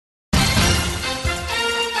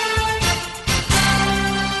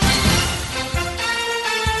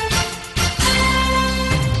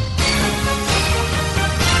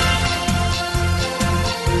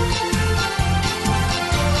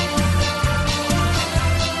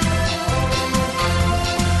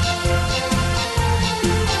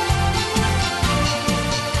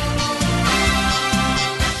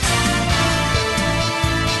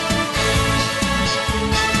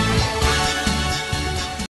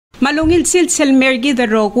Malungil sil mergi the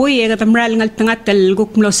rogui egatamral ngal tangatel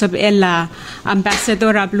gukmlo sab ella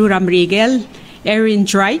Ambassador Abluram Rigel,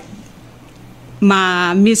 EHRENDREICH,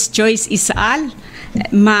 ma Miss Joyce Isaal,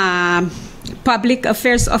 ma Public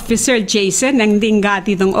Affairs Officer Jason nang ding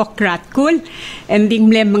gati dong okrat kul, ending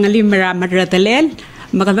mle mga limera maradalel.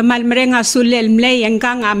 Magadamal merenga sulel mle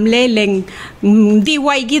engkang amle leng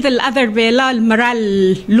diway gidel other belal maral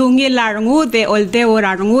lungi larangu de olde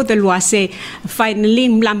orangu de luase finally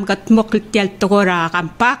mlam kat moktial tokora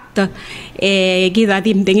compact gida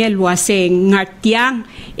dim dengel luase ngartiang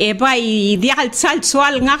bay dial sal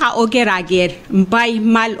swal nga ka ogerager bay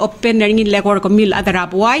mal open ngin lekor komil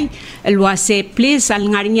adarabway luase please al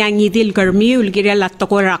ngarnya ngidil garmiul girela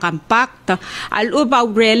tokora compact al uba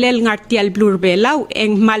relel ngartial blur belaw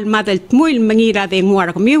eng malmadal tmuil mangira de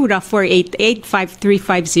nguar miura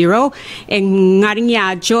 488-5350 eng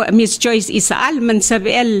ngarinya Miss Joyce Isaal man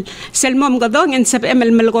sabel selmom gadong en sab emel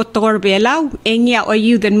melgot tokor belaw engya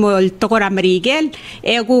oyuden mo tokor amarigel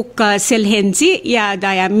eguk selhenzi ya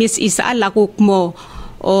daya Miss Isaal akuk mo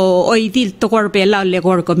o oidil tokor belaw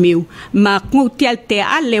legor komiu makngutial te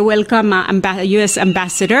alle welcome US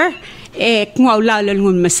Ambassador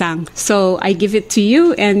so I give it to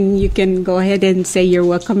you and you can go ahead and say your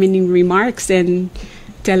welcoming remarks and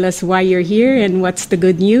tell us why you're here and what's the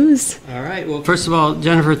good news. All right. Well, first of all,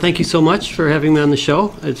 Jennifer, thank you so much for having me on the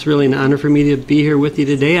show. It's really an honor for me to be here with you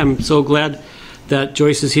today. I'm so glad that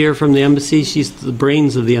Joyce is here from the embassy. She's the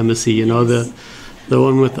brains of the embassy, you know, the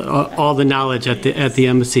one with all the knowledge at the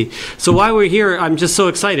embassy. So while we're here, I'm just so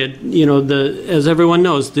excited. You know, as everyone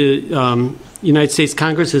knows, the United States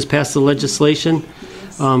Congress has passed the legislation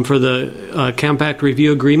for the Compact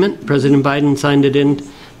Review Agreement. President Biden signed it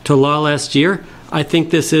into law last year. I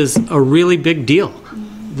think this is a really big deal.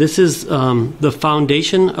 This is the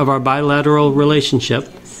foundation of our bilateral relationship,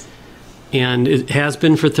 and it has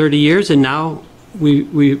been for 30 years, and now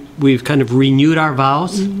we've kind of renewed our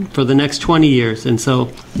vows for the next 20 years, and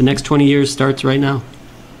so the next 20 years starts right now.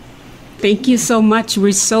 Thank you so much.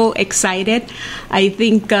 We're so excited. I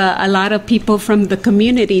think a lot of people from the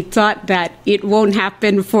community thought that it won't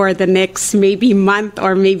happen for the next maybe month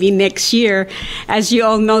or maybe next year. As you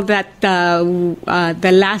all know that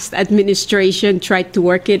the last administration tried to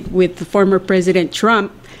work it with former President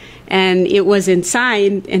Trump and it wasn't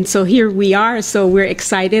signed. And so here we are. So we're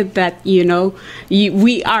excited that, you know,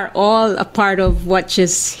 we are all a part of what's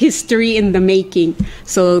just history in the making.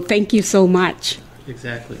 So thank you so much.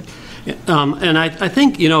 Exactly. And I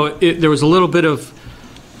think, you know, there was a little bit of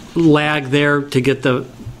lag there to get the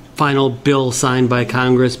final bill signed by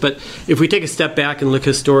Congress. But if we take a step back and look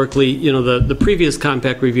historically, you know, the previous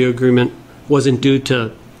Compact Review Agreement wasn't due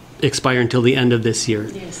to expire until the end of this year.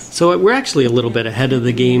 Yes. So we're actually a little bit ahead of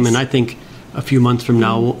the game. And I think a few months from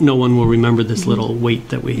now, no one will remember this little wait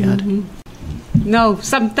that we had. No,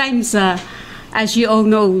 sometimes, as you all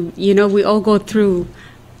know, we all go through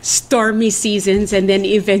stormy seasons, and then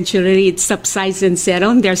eventually it subsides and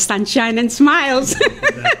settles. There's sunshine and smiles.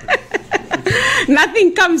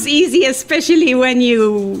 Nothing comes easy, especially when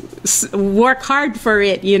you work hard for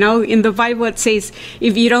it. You know, in the Bible it says,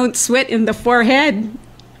 if you don't sweat in the forehead,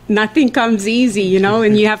 nothing comes easy, you know,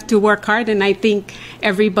 and you have to work hard. And I think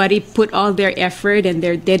everybody put all their effort and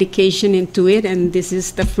their dedication into it, and this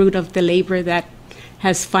is the fruit of the labor that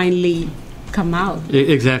has finally come out.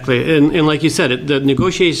 Exactly. And like you said, the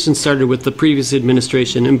negotiations started with the previous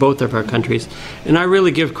administration in both of our countries. And I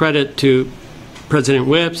really give credit to President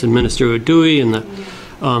Whips and Minister Udui and the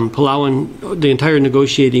Palau and the entire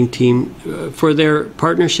negotiating team for their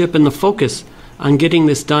partnership and the focus on getting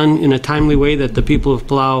this done in a timely way that the people of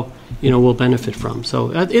Palau, you know, will benefit from.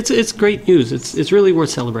 So it's great news. It's really worth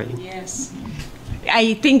celebrating. Yes.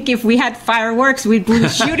 I think if we had fireworks, we'd be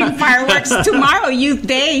shooting fireworks tomorrow, Youth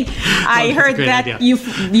Day. I heard that idea.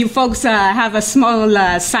 You folks have a small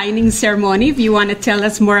signing ceremony. If you want to tell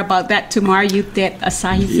us more about that tomorrow, Youth Day at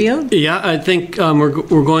Asahi Field. Yeah, I think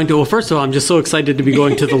we're going to, well, first of all, I'm just so excited to be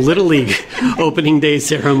going to the Little League opening day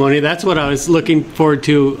ceremony. That's what I was looking forward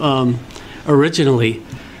to originally.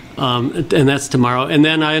 And that's tomorrow. And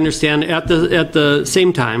then I understand at the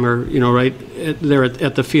same time, or, you know, right there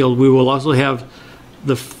at the field, we will also have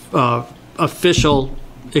the official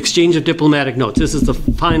exchange of diplomatic notes. This is the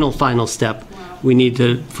final step. Wow. We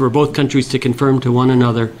need for both countries to confirm to one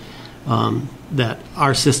another that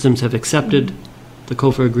our systems have accepted the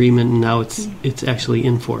Cofa agreement, and now it's actually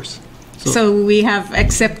in force. So we have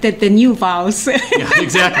accepted the new vows. Yeah,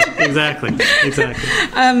 exactly.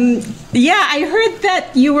 Yeah, I heard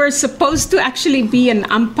that you were supposed to actually be an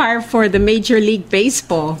umpire for the Major League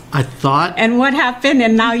Baseball. I thought. And what happened?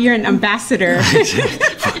 And now you're an ambassador.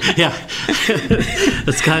 Yeah,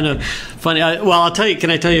 it's kind of funny. Well, I'll tell you. Can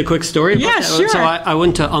I tell you a quick story? Yeah, about that? sure. So I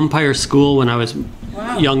went to umpire school when I was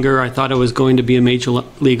younger. I thought I was going to be a major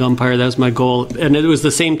league umpire. That was my goal, and it was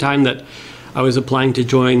the same time that I was applying to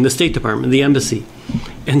join the State Department, the embassy.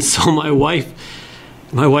 And so my wife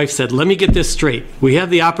said, "Let me get this straight. We have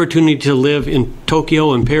the opportunity to live in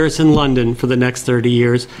Tokyo and Paris and London for the next 30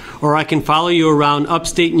 years, or I can follow you around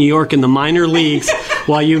upstate New York in the minor leagues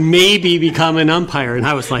while you maybe become an umpire." And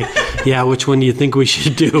I was like, "Yeah, which one do you think we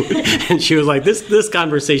should do?" And she was like, "This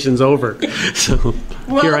conversation's over." So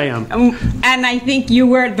here I am. And I think you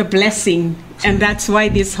were the blessing, and that's why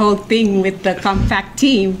this whole thing with the compact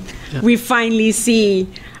team, we finally see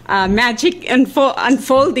magic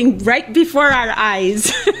unfolding right before our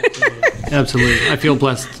eyes. Absolutely. I feel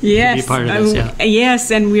blessed to be part of this. Yeah.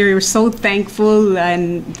 Yes, and we're so thankful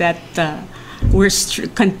and that we're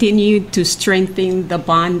continue to strengthen the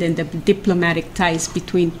bond and the diplomatic ties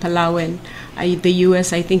between Palau and the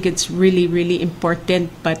U.S. I think it's really, really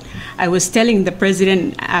important. But I was telling the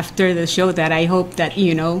president after the show that I hope that,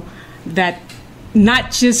 that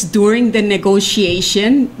not just during the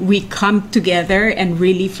negotiation we come together and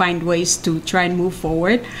really find ways to try and move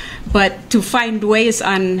forward, but to find ways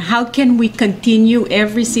on how can we continue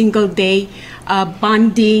every single day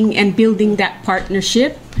bonding and building that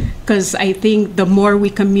partnership, because I think the more we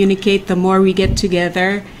communicate, the more we get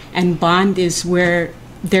together and bond is where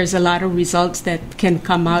there's a lot of results that can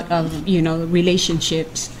come out of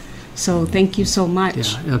relationships. So thank you so much.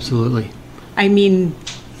 Yeah, absolutely. I mean,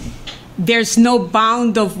 there's no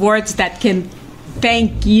bound of words that can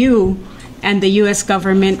thank you and the U.S.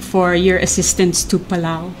 government for your assistance to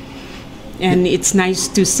Palau. And it's nice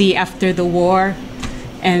to see after the war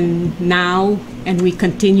and now, and we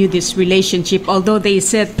continue this relationship. Although they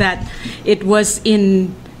said that it was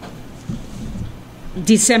in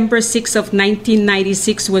December 6th of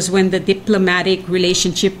 1996 was when the diplomatic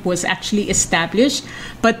relationship was actually established.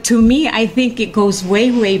 But to me, I think it goes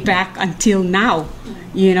way, way back until now,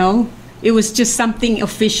 It was just something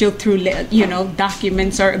official through,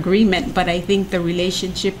 documents or agreement. But I think the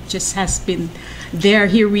relationship just has been there.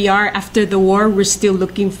 Here we are after the war. We're still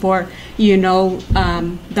looking for,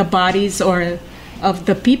 the bodies of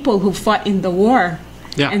the people who fought in the war.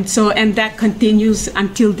 Yeah. And that continues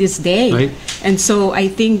until this day. Right. And so I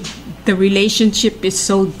think the relationship is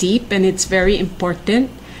so deep and it's very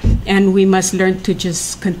important. And we must learn to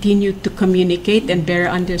just continue to communicate and better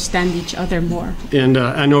understand each other more. And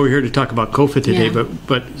I know we're here to talk about Cofa today,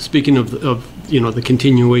 but speaking of the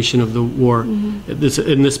continuation of the war,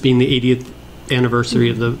 this being the 80th anniversary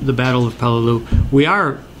of the Battle of Palau, we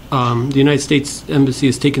are the United States Embassy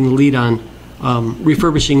has taken the lead on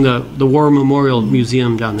refurbishing the War Memorial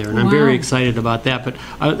Museum down there, and I'm very excited about that. But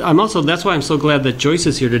that's why I'm so glad that Joyce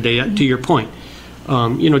is here today. To your point,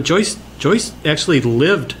 Joyce actually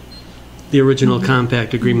lived the original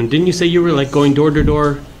compact agreement. Didn't you say you were like going door to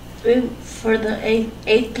door? For the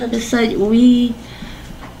 8th plebiscite, we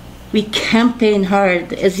campaigned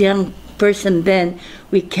hard. As a young person then,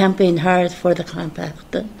 we campaigned hard for the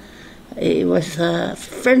compact. It was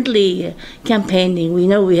friendly campaigning. We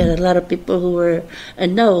know we had a lot of people who were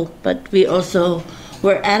no, but we also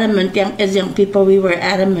were adamant. As young people, we were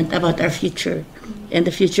adamant about our future and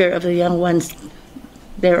the future of the young ones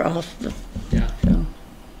thereof. Yeah. So.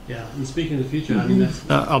 Yeah. And speaking of the future, I mean,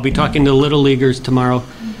 I'll be talking to little leaguers tomorrow.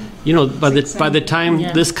 By the time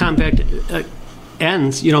this compact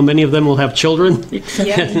ends, many of them will have children.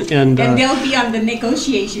 and they'll be on the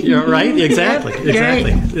negotiation. Yeah, right. Exactly.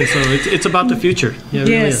 Exactly. Right. So it's about the future. Yeah,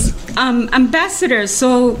 yes. It really is. Ambassador.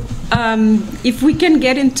 So if we can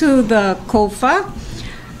get into the Cofa.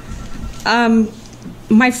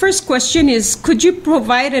 My first question is, could you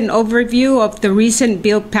provide an overview of the recent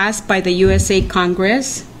bill passed by the USA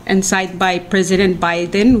Congress and signed by President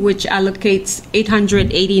Biden, which allocates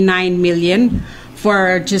 $889 million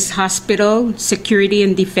for just hospital, security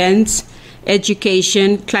and defense,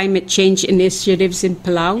 education, climate change initiatives in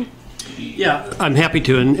Palau? Yeah, I'm happy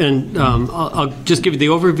to, and I'll just give you the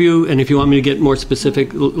overview, and if you want me to get more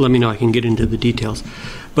specific, let me know. I can get into the details.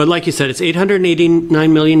 But like you said, it's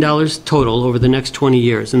 $889 million total over the next 20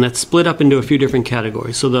 years, and that's split up into a few different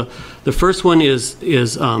categories. So the first one is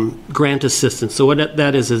grant assistance. So what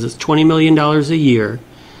that is it's $20 million a year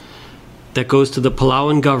that goes to the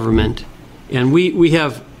Palauan government, and we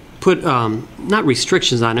have put not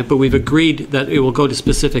restrictions on it, but we've agreed that it will go to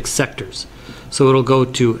specific sectors. So it'll go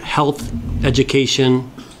to health, education,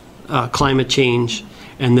 climate change,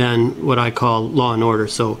 and then what I call law and order.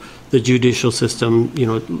 So the judicial system,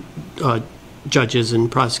 judges and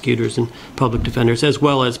prosecutors and public defenders, as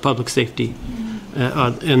well as public safety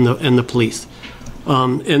and the police.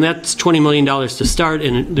 And that's $20 million to start,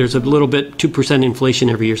 and there's a little bit, 2% inflation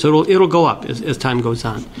every year. So it'll go up as time goes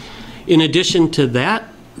on. In addition to that,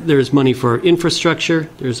 there's money for infrastructure.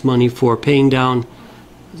 There's money for paying down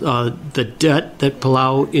the debt that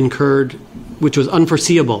Palau incurred, which was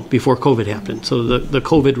unforeseeable before COVID happened. So the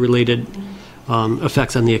COVID-related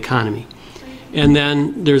effects on the economy. And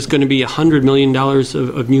then there's going to be $100 million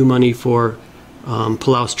of new money for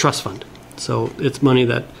Palau's trust fund. So it's money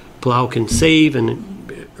that Palau can save and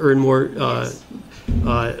earn more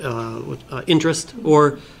interest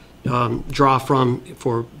or draw from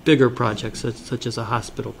for bigger projects such as a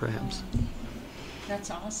hospital, perhaps. That's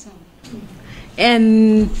awesome.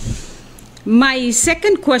 And my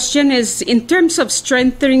second question is, in terms of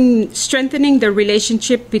strengthening the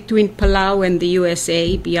relationship between Palau and the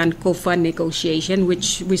USA beyond Cofa negotiation,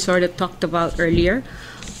 which we sort of talked about earlier,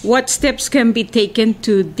 what steps can be taken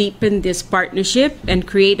to deepen this partnership and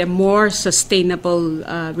create a more sustainable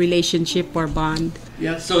relationship or bond?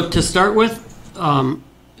 Yeah, so to start with,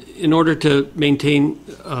 in order to maintain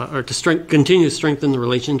or to continue to strengthen the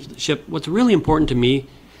relationship, what's really important to me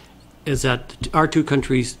is that our two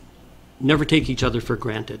countries never take each other for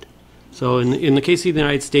granted. So in the case of the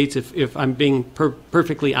United States, if I'm being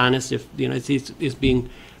perfectly honest, if the United States is being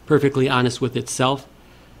perfectly honest with itself,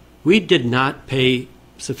 we did not pay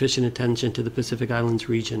sufficient attention to the Pacific Islands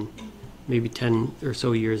region maybe 10 or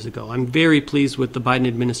so years ago. I'm very pleased with the Biden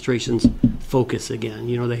administration's focus again.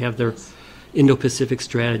 You know, they have their Indo-Pacific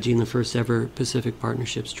strategy and the first ever Pacific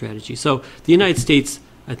Partnership strategy. So the United States,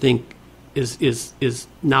 I think, is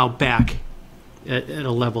now back at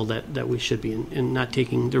a level that we should be in not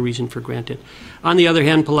taking the region for granted. On the other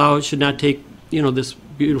hand, Palau should not take, you know, this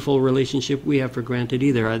beautiful relationship we have for granted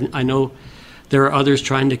either. I know there are others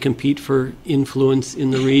trying to compete for influence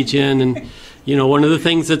in the region. And, you know, one of the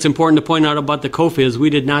things that's important to point out about the Cofa is we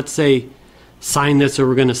did not say, sign this or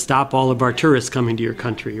we're going to stop all of our tourists coming to your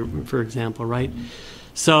country, for example, right?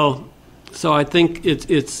 So I think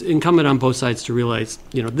it's incumbent on both sides to realize,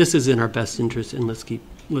 you know, this is in our best interest, and let's keep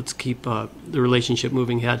the relationship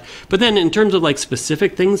moving ahead. But then in terms of like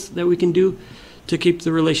specific things that we can do to keep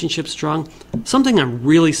the relationship strong, something I'm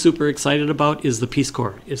really super excited about is the Peace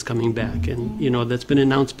Corps is coming back. And, you know, that's been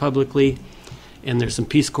announced publicly. And there's some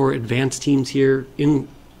Peace Corps advanced teams here in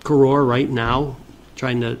Koror right now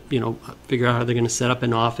trying to, you know, figure out how they're going to set up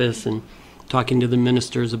an office and talking to the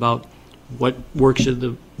ministers about what work should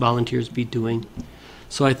the volunteers be doing.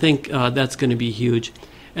 So I think that's going to be huge.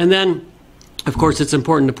 And then, of course, it's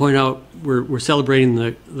important to point out we're celebrating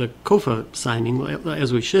the Cofa signing,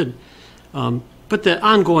 as we should. But the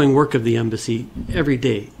ongoing work of the embassy every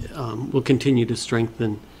day will continue to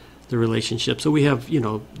strengthen the relationship. So we have, you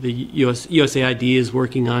know, the USAID is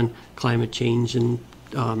working on climate change and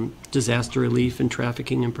disaster relief and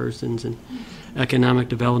trafficking in persons and economic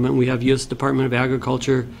development. We have U.S. Department of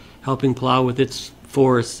Agriculture helping Palau with its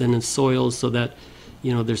forests and its soils so that,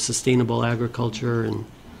 you know, there's sustainable agriculture. And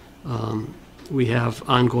we have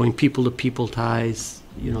ongoing people-to-people ties,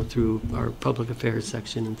 you know, through our public affairs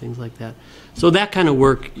section and things like that. So that kind of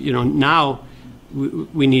work, you know, now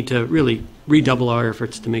we need to really redouble our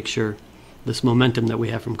efforts to make sure this momentum that we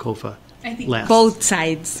have from Cofa lasts. Both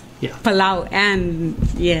sides, yeah. Palau and,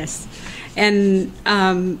 yes. And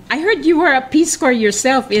I heard you were a Peace Corps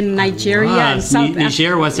yourself in Nigeria and South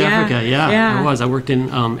Niger, West Africa, yeah. I was. I worked in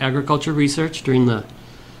agriculture research during the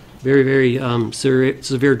very, very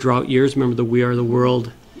severe drought years. Remember the We Are the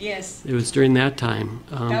World? Yes. It was during that time.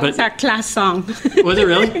 That was our class song. Was it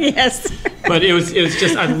really? Yes. But it was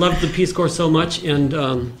just, I loved the Peace Corps so much. And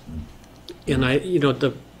I, you know,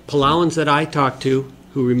 the Palauans that I talked to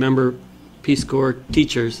who remember Peace Corps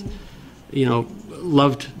teachers, you know,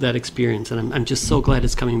 loved that experience. And I'm just so glad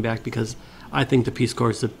it's coming back because I think the Peace Corps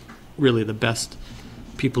is really the best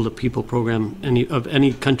people-to-people program of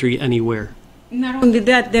any country, anywhere. Not only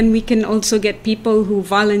that, then we can also get people who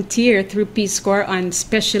volunteer through Peace Corps on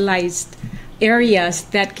specialized areas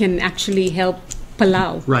that can actually help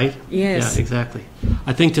Palau. Right. Yes. Yeah, exactly.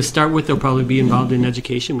 I think to start with, they'll probably be involved in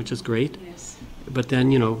education, which is great. Yes. But then,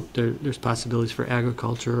 you know, there's possibilities for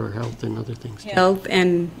agriculture or health and other things. Health,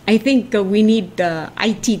 and I think we need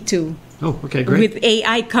IT too. Oh, okay, great. With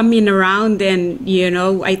AI coming around, and, you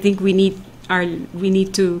know, I think we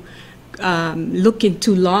need to look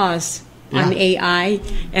into laws on AI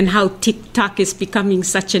and how TikTok is becoming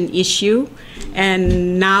such an issue,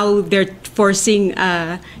 and now they're forcing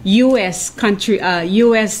U.S.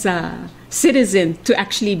 citizen to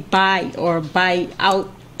actually buy out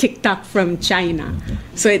TikTok from China.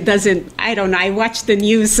 So it doesn't. I don't know. I watch the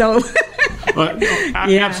news, so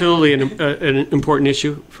Absolutely an important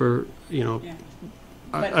issue for, you know,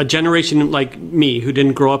 a generation like me who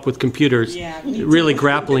didn't grow up with computers, really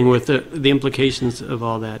grappling with the implications of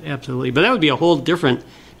all that. Absolutely. But that would be a whole different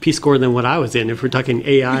Peace Corps than what I was in, if we're talking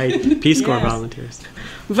AI Peace Corps volunteers.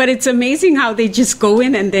 But it's amazing how they just go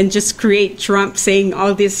in and then just create Trump saying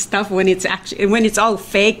all this stuff when it's all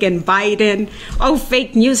fake, and Biden, all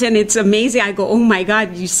fake news, and it's amazing. I go, oh my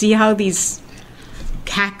God, you see how these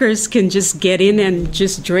hackers can just get in and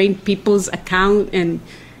just drain people's account, and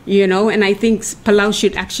and I think Palau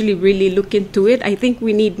should actually really look into it. I think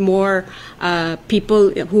we need more people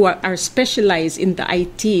who are specialized in the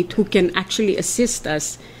IT who can actually assist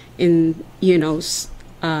us in,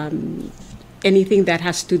 anything that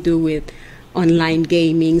has to do with online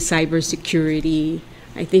gaming, cybersecurity.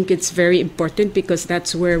 I think it's very important because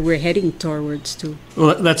that's where we're heading towards to.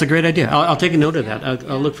 Well, that's a great idea. I'll take a note of that.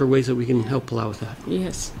 I'll look for ways that we can help Palau with that.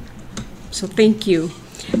 Yes. So thank you.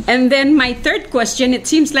 And then my third question, it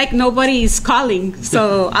seems like nobody is calling,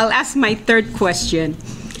 so I'll ask my third question.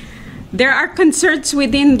 There are concerns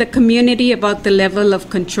within the community about the level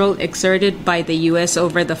of control exerted by the U.S.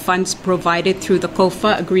 over the funds provided through the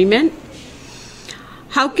Cofa agreement.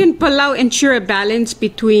 How can Palau ensure a balance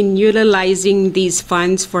between utilizing these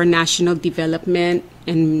funds for national development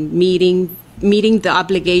and meeting the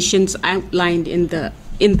obligations outlined in the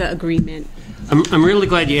agreement? I'm really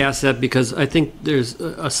glad you asked that, because I think there's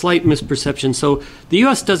a slight misperception. So the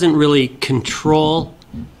U.S. doesn't really control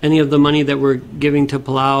any of the money that we're giving to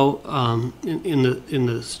Palau in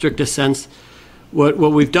the strictest sense. What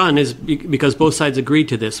we've done is, because both sides agreed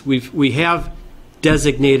to this, we have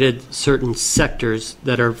designated certain sectors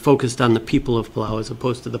that are focused on the people of Palau as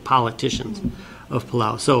opposed to the politicians of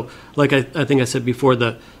Palau. So, like I think I said before,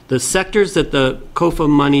 the sectors that the Cofa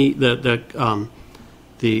money, the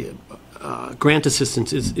grant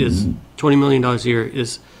assistance is $20 million a year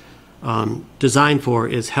is designed for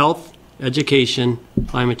is health, education,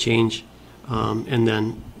 climate change, and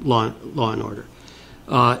then law and order.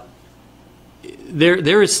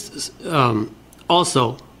 There is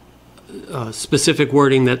also specific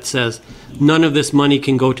wording that says none of this money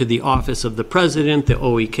can go to the office of the president, the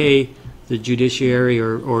OEK, the judiciary,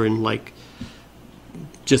 or in like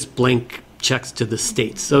just blank checks to the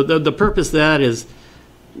states. So the purpose of that is,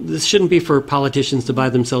 this shouldn't be for politicians to buy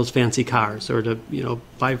themselves fancy cars or to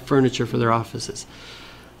buy furniture for their offices.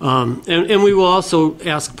 And we will also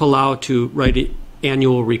ask Palau to write an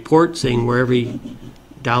annual report saying where every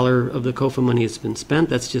dollar of the Cofa money has been spent.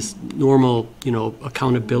 That's just normal,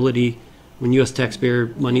 accountability. When U.S. taxpayer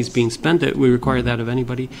money is being spent, that we require that of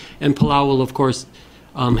anybody. And Palau will, of course,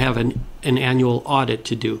 have an annual audit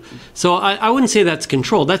to do. So I wouldn't say that's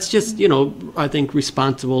control. That's just, I think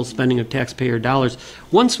responsible spending of taxpayer dollars.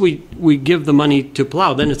 Once we give the money to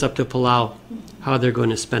Palau, then it's up to Palau how they're going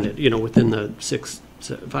to spend it, within the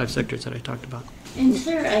 5 sectors that I talked about. And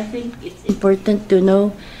sir, I think it's important to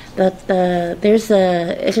know that there's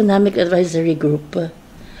an economic advisory group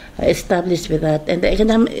established with that, and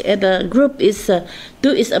the group is 2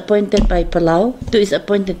 is appointed by Palau, 2 is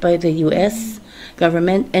appointed by the U.S.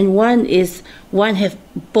 government, and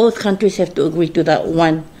both countries have to agree to that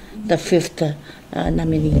one, the 5th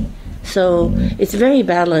nominee. So it's very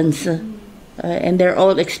balanced, and they're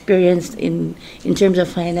all experienced in terms of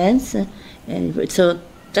finance, and so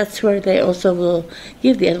that's where they also will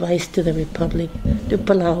give the advice to the Republic, to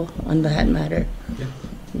Palau on that matter. Yeah.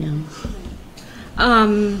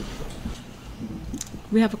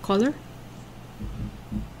 We have a caller.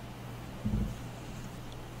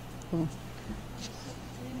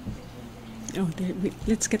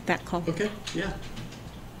 Let's get that call. Okay, yeah.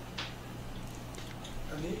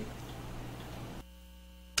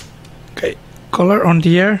 Okay, caller on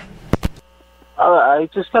the air. I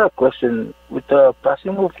just got a question. With the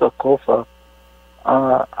passing of the Cofa,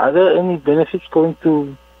 are there any benefits going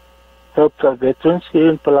to help the veterans here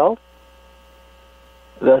in Palau?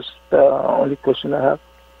 That's the only question I have.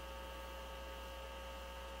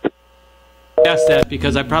 I asked that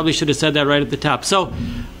because I probably should have said that right at the top. So,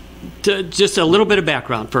 just a little bit of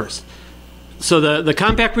background first. So the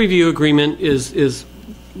Compact Review Agreement is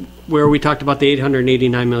where we talked about the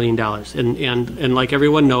 $889 million. And like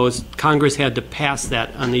everyone knows, Congress had to pass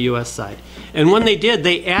that on the U.S. side. And when they did,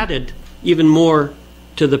 they added even more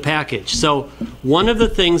to the package. So one of the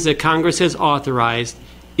things that Congress has authorized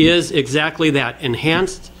is exactly that,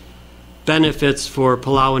 enhanced benefits for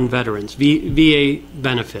Palauan veterans, VA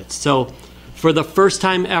benefits. So for the first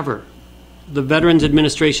time ever, the Veterans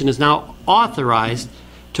Administration is now authorized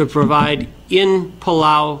to provide in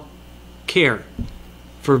Palau care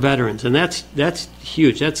for veterans, and that's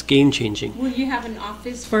huge. That's game changing. Will you have an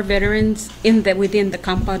office for veterans within the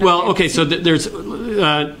compound? Well, okay. So there's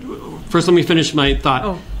First, let me finish my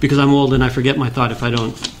thought, because I'm old and I forget my thought if I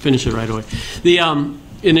don't finish it right away.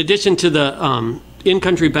 In addition to the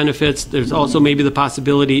in-country benefits, there's also maybe the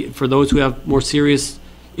possibility for those who have more serious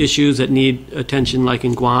issues that need attention, like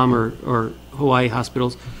in Guam or Hawaii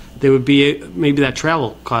hospitals, they would be, maybe that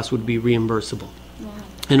travel cost would be reimbursable. Wow.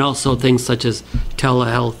 And also things such as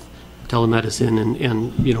telehealth, telemedicine,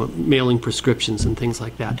 and mailing prescriptions and things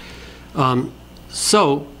like that.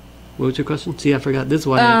 So, what was your question? See, I forgot. This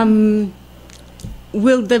one.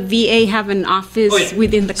 Will the VA have an office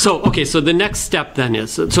within the company? So the next step then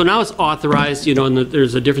is, so now it's authorized, and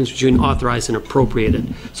there's a difference between authorized and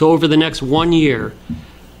appropriated. So over the next 1 year,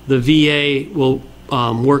 the VA will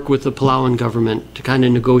work with the Palauan government to kind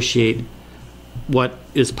of negotiate what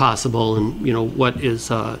is possible and, what is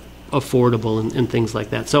affordable and things like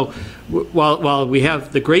that. So while we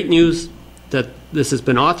have the great news that this has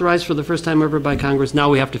been authorized for the first time ever by Congress, now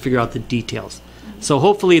we have to figure out the details. So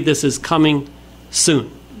hopefully this is coming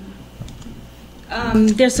soon.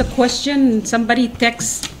 There's a question, somebody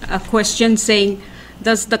texts a question saying,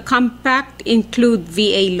 does the compact include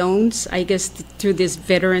VA loans, I guess, through this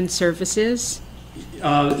veteran services?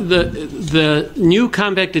 The new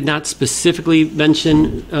compact did not specifically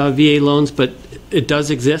mention VA loans, but it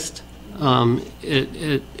does exist.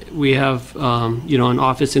 We have, an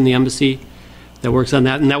office in the embassy that works on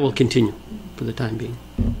that, and that will continue for the time being.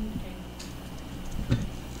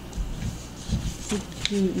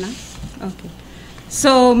 Okay.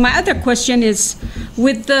 So my other question is,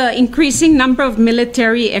 with the increasing number of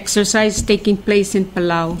military exercises taking place in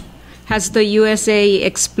Palau, has the USA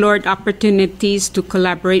explored opportunities to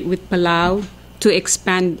collaborate with Palau to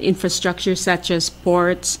expand infrastructure such as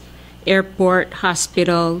ports, airport,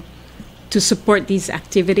 hospital, to support these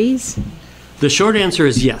activities? The short answer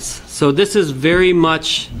is yes. So this is very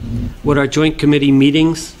much what our joint committee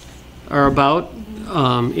meetings are about.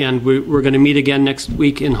 And we're going to meet again next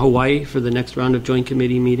week in Hawaii for the next round of joint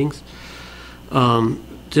committee meetings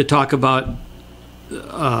to talk about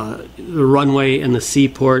the runway and the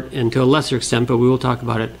seaport, and to a lesser extent, but we will talk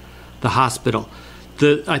about it, the hospital.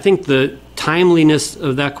 I think the timeliness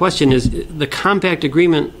of that question is the compact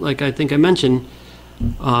agreement, like I think I mentioned,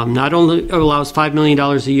 not only allows $5 million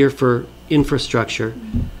a year for infrastructure,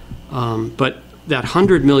 but that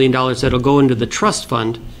 $100 million that'll go into the trust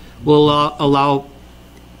fund will allow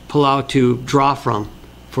Palau to draw from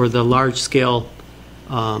for the large-scale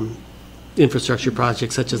infrastructure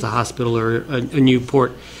projects such as a hospital or a new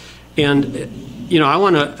port. And, I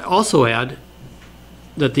want to also add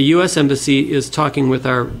that the U.S. Embassy is talking with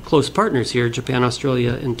our close partners here, Japan,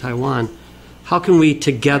 Australia, and Taiwan. How can we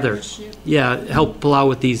together, help Palau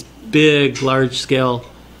with these big, large-scale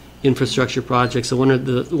infrastructure projects? So one of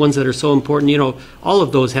the ones that are so important, all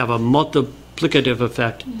of those have a multiplicative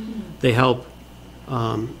effect. They help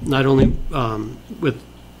not only with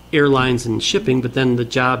airlines and shipping, but then the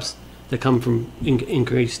jobs that come from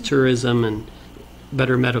increased tourism and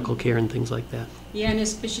better medical care and things like that. Yeah, and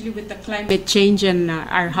especially with the climate change and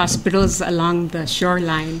our hospitals along the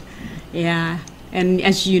shoreline. Yeah, and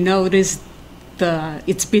as you noticed,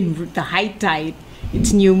 it's been the high tide.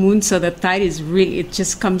 It's new moon, so the tide is it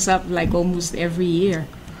just comes up like almost every year.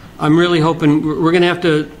 I'm really hoping we're going to have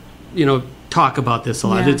to, talk about this a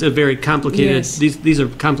lot. Yeah. It's a very complicated, these are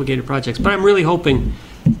complicated projects, but I'm really hoping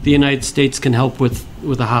the United States can help with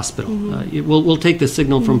a hospital. We'll take the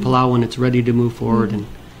signal from Palau when it's ready to move forward, and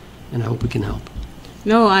I hope we can help.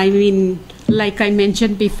 No, I mean, like I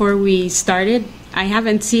mentioned before we started, I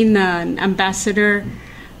haven't seen an ambassador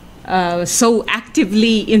so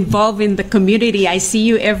actively involved in the community. I see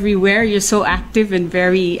you everywhere. You're so active and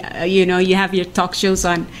very, you have your talk shows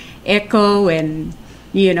on Echo and,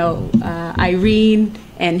 Irene,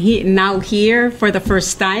 and now here for the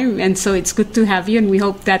first time. And so it's good to have you, and we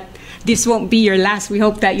hope that this won't be your last. We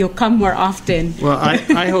hope that you'll come more often. Well,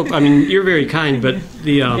 I hope. You're very kind, but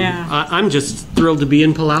I'm just thrilled to be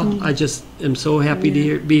in Palau. I just am so happy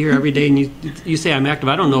to be here every day. And you say I'm active.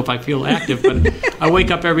 I don't know if I feel active, but I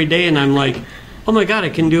wake up every day and I'm like, oh my God, I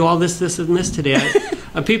can do all this, this, and this today.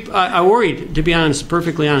 I worried, to be honest,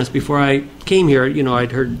 perfectly honest, before I came here.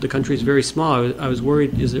 I'd heard the country's very small. I was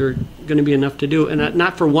worried, is there going to be enough to do? And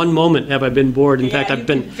not for one moment have I been bored. In fact, I've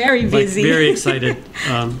been very busy, very excited.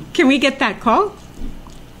 Can we get that call?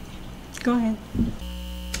 Go ahead.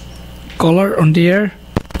 Caller on the air.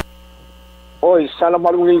 Oi, sana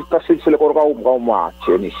malungil tasid sila korkauma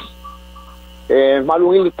Chinese.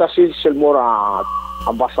 Malungil tasid sila mora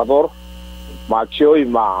ambassador ma choy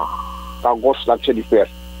ma tagos la Jennifer.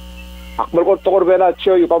 Akmal ko tokor bela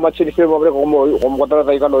choy ka ma Jennifer mo ko tara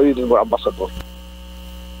tay ka loy din ambassador.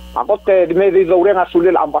 Ako te di me di dore nga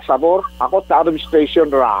sulil ambassador, ako ta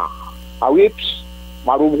administration ra Awips,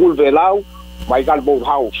 marumul velau, maigal both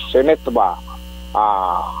house, Senate ba,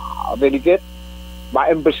 delegate, ba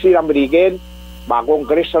embassy American, ba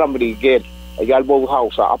Congress American, maigal both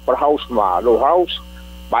house, upper house ma, low house,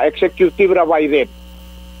 ba executive ra by them.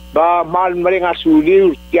 Ba mal maringa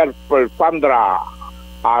suliu tiar per pandra,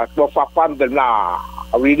 tofa pandra na,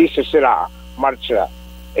 release sila, March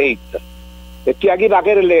 8. E tiagi na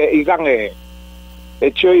kerele igang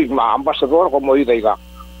choy ma ambassador como ida igang.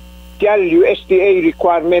 Tial USDA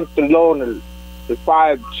requirement loan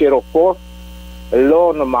 504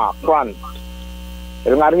 loan ma grant.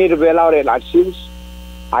 El ngarni de velaure license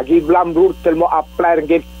agi blam dur tel mo apply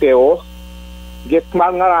get teo get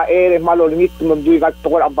mangara ere malolingit mendui gat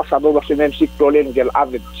tokor ambassador basinen siktolen gel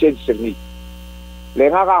avet senserni.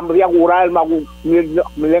 Lenga kamriya ural magu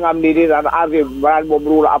milenga miri dan ave baran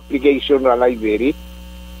momrula application na library.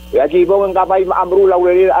 Yagi bo nga bay amrula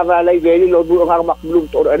ural ara library lo du nga makblum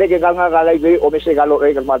to ene ke nga library o mese galo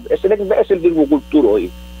e kalmad. Eselek be esel din kulturo e.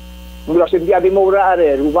 Mula sendia di mo ra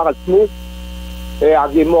are ruba katmu e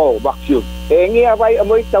agi mo vacuum. E ngi abay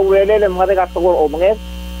amoy tawrele le mga gatogor o mga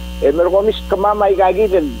e mergomis kama may gagi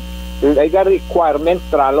den ga requirement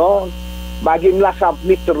tralo bagim la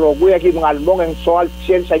submit rogo yagi mangalmong ang soal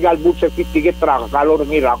sien sa galbut certificate tra kalor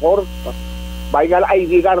ngi rakor bagal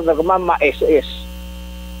ID card na kama SS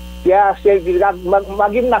ya sel dilag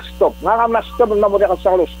magim na stop nga na stop na mo de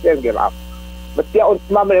sa los tenger up but ya on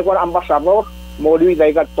mamre ko ambassador mo lui dai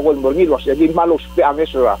gat tokol morngi los yagi malos pe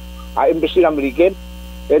angesura a embassy American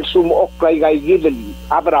el sumo ok kay gidel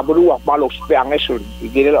abra buluak malos pe angesun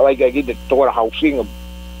gidel ay kay gidel tokol housing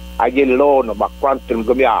agil lo no bakwantum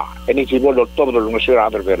gumya any civil doctor do ngasira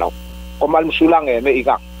other velaw komal musulang me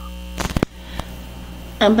ikak.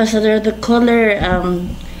 Ambassador, the caller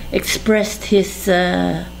expressed his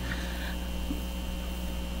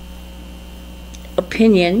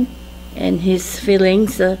opinion and his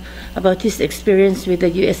feelings about his experience with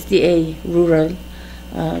the USDA rural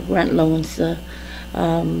grant loans that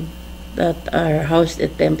are housed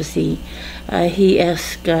at the embassy. He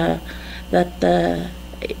asked that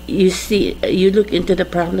you look into the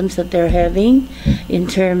problems that they're having in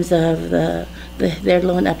terms of their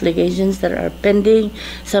loan applications that are pending.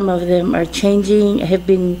 Some of them are changing,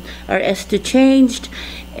 are asked to changed,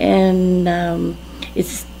 and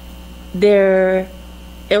it's their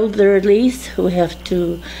elderlies who have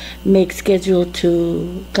to make schedule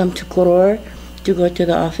to come to Koror to go to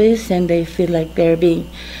the office, and they feel like they're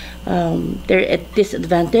at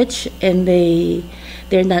disadvantage, and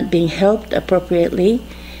they're not being helped appropriately,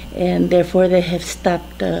 and therefore they have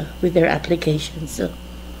stopped with their applications. So.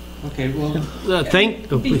 Okay, well,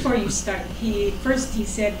 before you start, he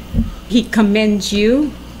said he commends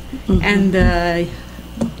you and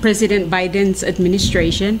President Biden's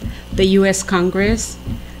administration, the U.S. Congress,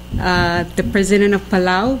 the President of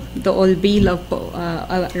Palau, the Olbil of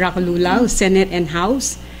Rakalulao, Senate and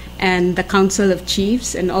House, and the Council of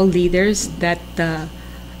Chiefs and all leaders that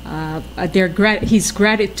his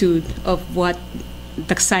gratitude of what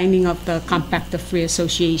the signing of the Compact of Free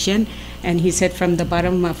Association, and he said from the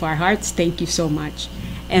bottom of our hearts, thank you so much.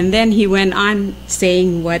 And then he went on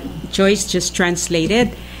saying what Joyce just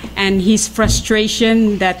translated, and his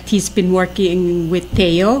frustration that he's been working with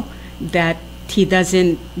Teo, that he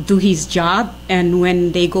doesn't do his job, and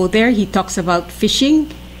when they go there, he talks about fishing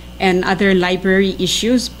and other library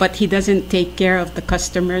issues, but he doesn't take care of the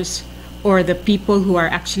customers or the people who are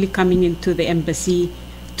actually coming into the embassy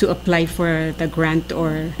to apply for the grant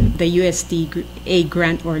or the USDA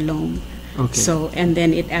grant or loan. Okay. So, and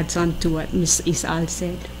then it adds on to what Ms. Isal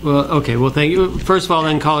said. Well, okay. Well, thank you. First of all,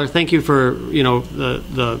 then, caller, thank you for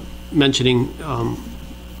the mentioning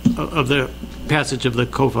of the passage of the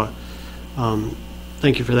Cofa.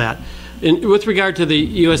 Thank you for that. And with regard to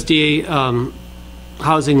the USDA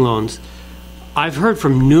housing loans, I've heard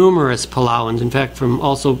from numerous Palauans, in fact, from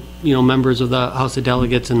also members of the House of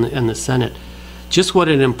Delegates and the Senate, just what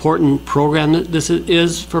an important program this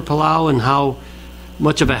is for Palau and how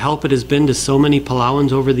much of a help it has been to so many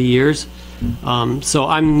Palauans over the years. So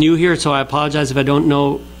I'm new here, so I apologize if I don't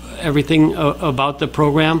know everything about the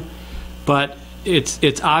program, but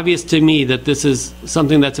it's obvious to me that this is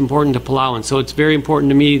something that's important to Palauans. So it's very important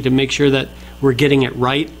to me to make sure that we're getting it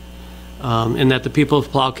right, and that the people of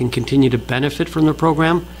Palau can continue to benefit from the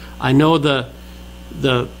program. I know the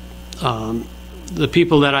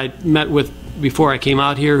people that I met with before I came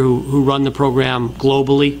out here who run the program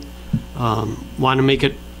globally want to make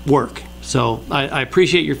it work. So I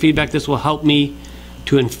appreciate your feedback. This will help me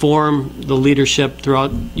to inform the leadership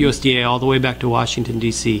throughout USDA all the way back to Washington,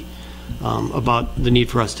 D.C. About the need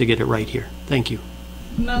for us to get it right here. Thank you.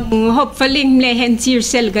 Hopefully mlehen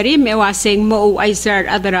sel gari mewaseng mo uaisar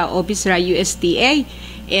adara obisra USDA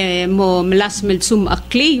mo melasmel sum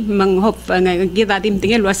akli mang hop kita dim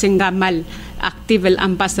tingel waseng gamal active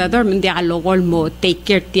ambassador mendi alogol mo take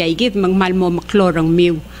care ti aigit mang mal mo maklorang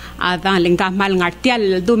miu adang lengkah mal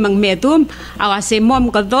ngartial du mang medum awase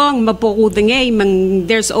mom kadong mapokudengay mang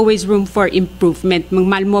there's always room for improvement mang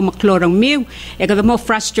mal mo maklorang miu e kada mo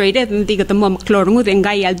frustrated hindi kada mo maklorang ud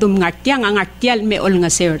engay al dum ngartiang ang ngartial me ol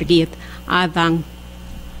nga sergit adang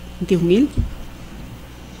diumil.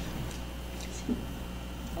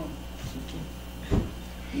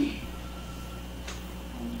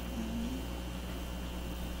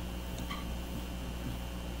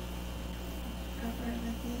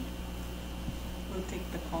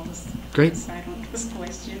 Great. I don't ask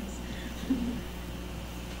questions.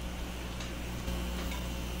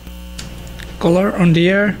 Caller on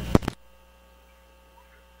the air.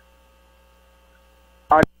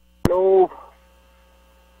 Hello.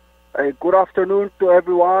 Good afternoon to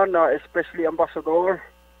everyone, especially Ambassador,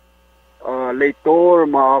 Leitor,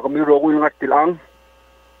 mga kamiro ko yung atilang.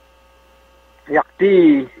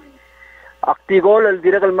 Akti gol, el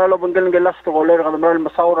direkal malo banggal ng last goler, kadamaral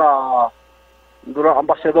masaura, dura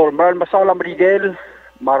Ambassador, maral masaula Miguel,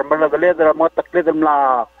 maral galedra, mga takledra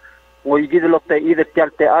mla, ngoygidilot te idet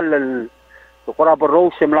tialte al, tukura baro,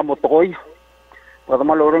 semla motokoy,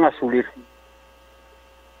 kadamalo rin asulir.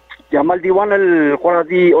 Jamal diwan el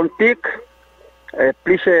koradi ontik,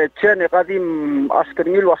 please chen ekadim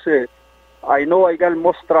askerngil wase, I know I gal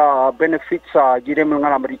mostra benefits sa girem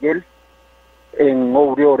nga Miguel, en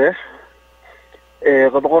ngoriore,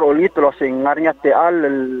 kadokor olit lo sing ngarinya te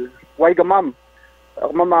al, wai gamam,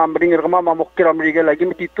 mama bringer mama mokira Miguel lagi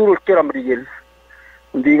mititul kira Miguel.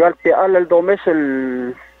 Hindi gal te al domes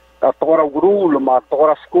el tokora guru, ma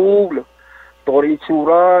tokora school, tokora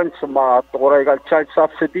insurance, ma tokora gal child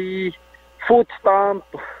subsidy, food stamp.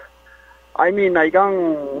 I mean, ay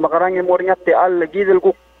gang makarang mo rin te al gidel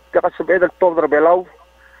ko kakasabed al todra belaw.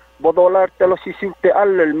 Bodolar telo sisiw te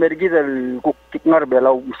al mergidel ko kikngar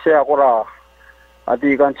belaw isa akora.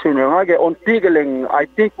 Adi kan sunu nga on tigeling. I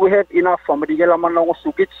think we have enough Miguel man lang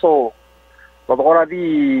sugit so babakora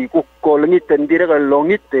di ko langit ndire ka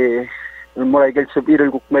longit moray gel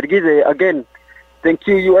sabirel ko mergide again. Thank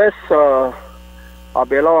you US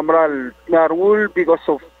abela amral narul because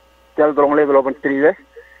of tel drong level of entry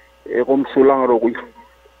kum sulang rogoy.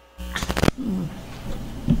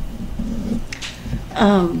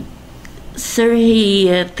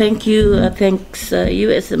 Sir, thank you, thanks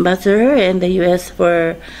U.S. Ambassador and the U.S.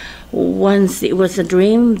 for once it was a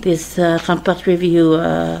dream, this compact review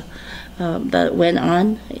that went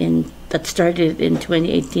on that started in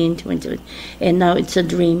 2018, 2020, and now it's a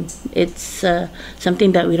dream. It's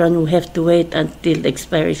something that we don't have to wait until the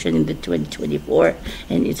expiration in the 2024,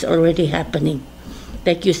 and it's already happening.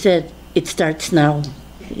 Like you said, it starts now.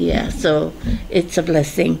 Yeah, so it's a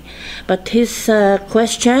blessing. But his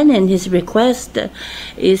question and his request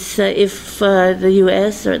is if the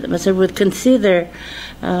U.S. or the Ambassador would consider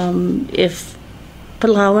if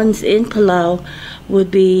Palauans in Palau would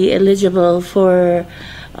be eligible for,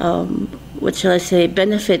 what shall I say,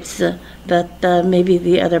 benefits that maybe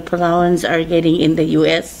the other Palauans are getting in the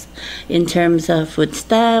U.S. in terms of food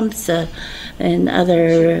stamps and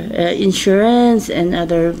other insurance and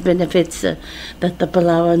other benefits that the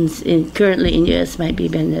Palauans currently in U.S. might be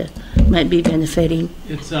benefiting.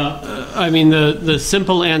 It's I mean the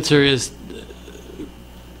simple answer is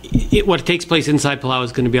what takes place inside Palau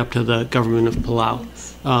is going to be up to the government of Palau.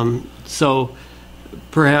 So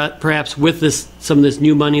perhaps with some of this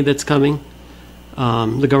new money that's coming,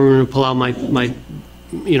 the government of Palau might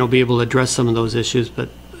be able to address some of those issues, but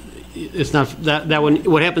it's not that one.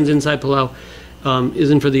 What happens inside Palau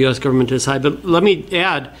isn't for the U.S. government to decide. But let me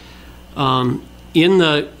add, in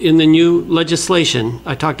the new legislation,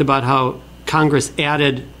 I talked about how Congress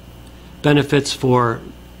added benefits for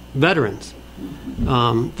veterans.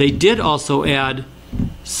 They did also add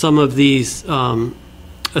some of these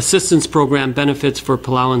assistance program benefits for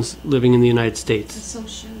Palauans living in the United States. The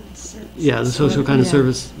social service. Yeah, the social kind of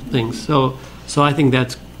service things. So I think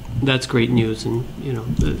that's great news, and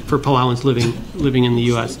for Palauans living in the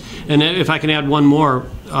U.S. And if I can add one more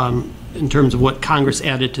in terms of what Congress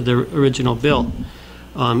added to the original bill,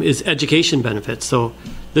 is education benefits. So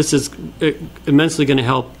this is immensely going to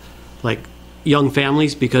help like young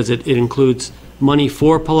families because it includes money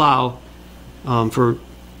for Palau for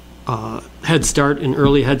Head Start and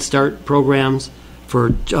early Head Start programs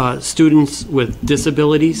for students with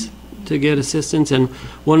disabilities to get assistance. And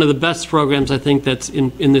one of the best programs, I think, that's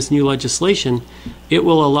in this new legislation, it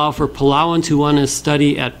will allow for Palauans who want to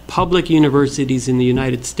study at public universities in the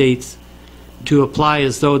United States to apply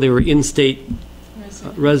as though they were in-state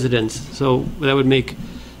residents. So that would make,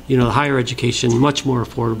 higher education much more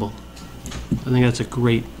affordable. I think that's a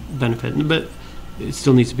great benefit, but it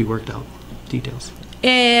still needs to be worked out, details.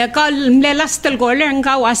 Lastel goler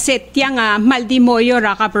nga waset yang maldi moyo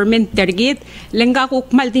ra government tergit lenga kuk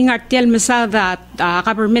maldi ngartel mesada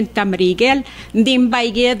government tamrigel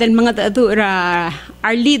ndimbaige del mga adura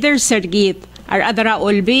our leaders sergit our adara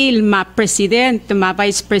olbil ma president ma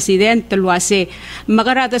vice president luase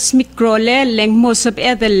magarada smith crole leng mosab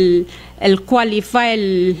edel el qualify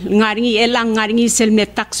ngaringi elang ngaringi selme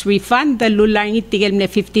tax refund the lulangi tigel me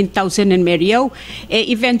 15,000 en merio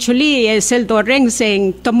eventually sel doreng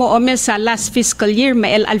seng tomo ome sa last fiscal year ma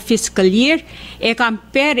el al fiscal year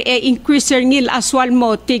compare increase ngil aswal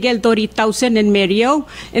mo tigel 30,000 en merio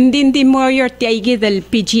ndin di moyor tiigi del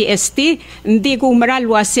PGST ndi gumral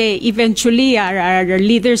wase eventually our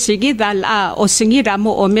leaders sigi dal o singi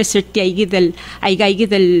ramo ome ser tiigi del aigaigi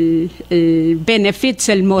del benefits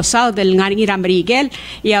el mosa del ngaringi ramrigel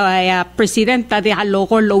ya presidenta de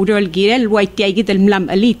halogo lorol girel waitiagi del mlam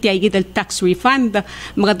ali tiagi del tax refund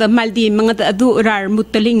mga maldi mga adurar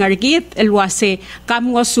mutaling argit elwase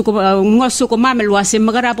kam ngosu ko mamel wase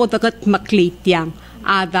magarabo dagat maklitiang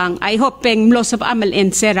adang I hope peng los of amal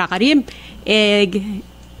en sera karim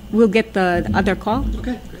we'll get the other call.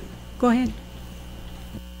 Okay, go ahead.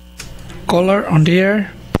 Caller on the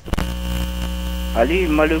air.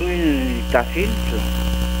 Ali malungin tafil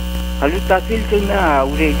halu tafil tu na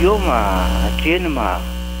urejo ma tien ma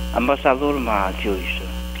ambasador ma JOYCE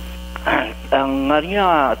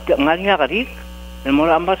ngaria karik el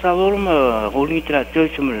mora ambasador ma golitra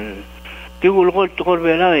JOYCE ma tigul gol tokor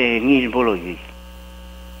bela ngil bologi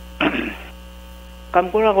kam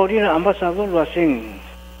kola gorina ambasador wasing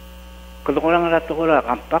kodorang ratokora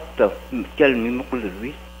compacto kel mimukul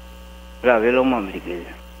luis ravelo mamrigel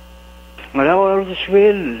ngalaw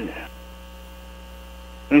swel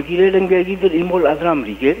ngile lengi der imol adram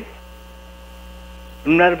rigel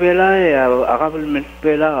nar bela agablement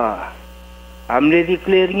bela amne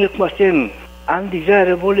declaring question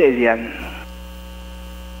undesirable alien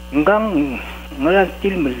ngang ngalan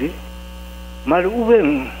tilmeli mal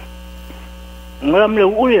uben ngalam le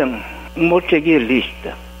ulen motege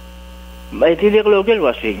lista mai tide global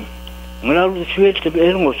wasing ngalaw swel te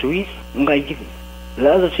elmo suis ngai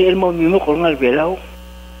la da se elmo mimo kolngal belao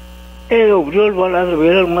obriol wala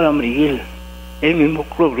belal ngalam rigel el mimo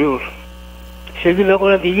obriol segui la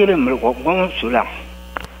kola digel me ko sulang.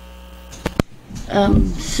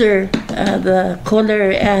 Sir, the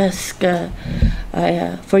caller asked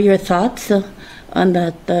for your thoughts on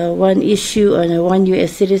that one issue on a one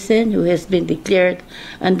U.S. citizen who has been declared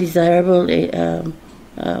undesirable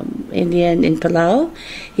Indian in Palau.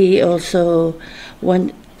 He also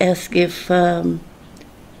asked if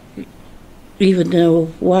we would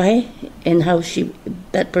know why and how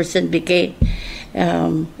that person became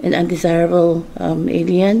an undesirable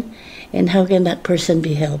alien, and how can that person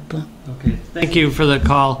be helped. Okay, thank you for the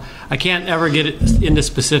call. I can't ever get into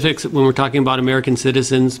specifics when we're talking about American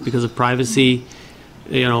citizens because of privacy,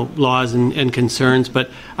 laws and concerns.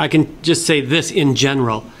 But I can just say this in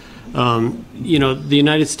general. The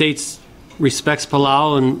United States respects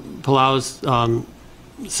Palau and Palau's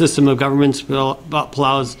system of governments,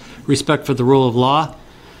 Palau's respect for the rule of law.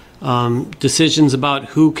 Decisions about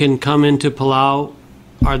who can come into Palau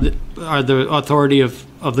are the authority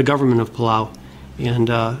of the government of Palau, and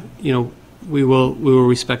we will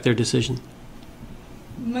respect their decision.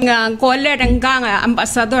 Mga caller hanggang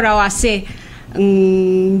ambasador awase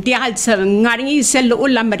dial sa ngaringi sel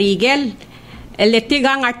ulam rigel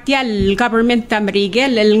eletigang artial government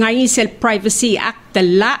tamrigel el ngaringi sel privacy act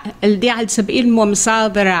la el dial sabil mom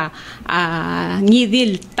sadra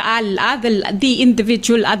ngidil taal adel di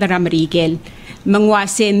individual adra marigel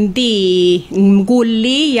mangwasen di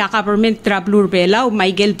nguli ya government trablur bela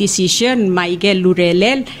maigel decision maigel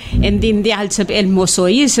lurelel and din dial sabil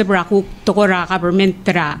mosoi sabraku tokora government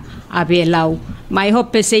tra abelaw may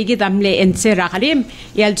hope pesegi damle ensera kalim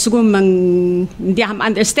yal sugum mang diam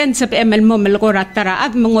understand sa ML mo melgoratara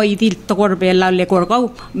at mangoy dil tokor belaw le korgaw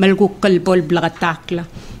malgukal bol blagatakla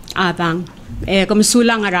adang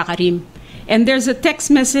kamsulang ara karim. And there's a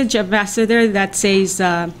text message, Ambassador, that says,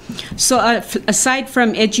 aside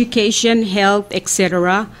from education, health,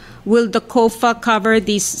 etc., will the Cofa cover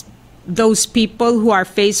those people who are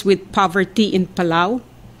faced with poverty in Palau?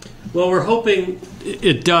 Well, we're hoping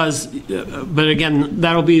it does, but again,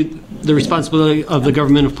 that'll be the responsibility of the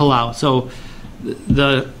government of Palau. So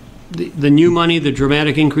the the new money, the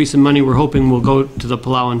dramatic increase in money, we're hoping will go to the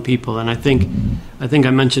Palauan people. And I think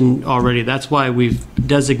I mentioned already, that's why we've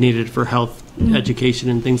designated for health, education,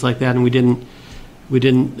 and things like that. And we didn't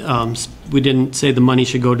say the money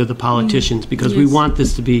should go to the politicians, because we want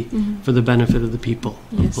this to be for the benefit of the people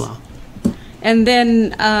of Palau. And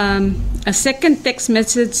then a second text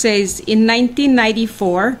message says, in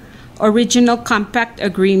 1994, original compact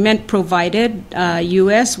agreement provided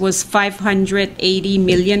U.S. was $580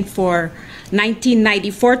 million for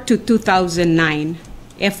 1994 to 2009,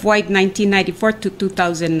 FY 1994 to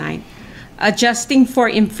 2009. Adjusting for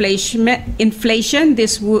inflation,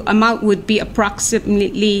 this amount would be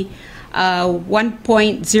approximately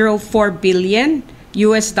 1.04 billion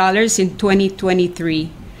US dollars in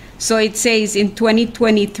 2023. So it says in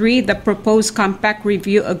 2023, the proposed compact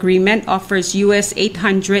review agreement offers US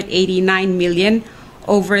 889 million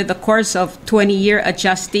over the course of 20-year,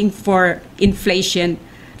 adjusting for inflation.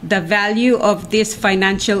 The value of this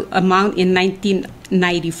financial amount in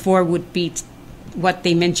 1994 would be what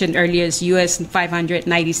they mentioned earlier is US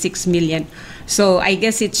 596 million. So I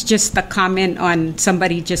guess it's just a comment on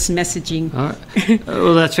somebody just messaging.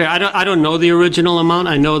 Well, that's fair. I don't know the original amount.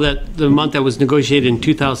 I know that the amount that was negotiated in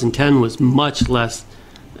 2010 was much less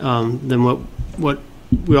than what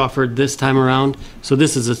we offered this time around. So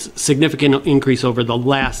this is a significant increase over the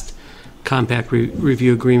last compact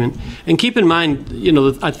review agreement. And keep in mind,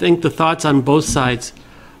 I think the thoughts on both sides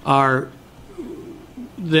are,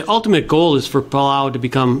 the ultimate goal is for Palau to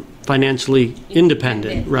become financially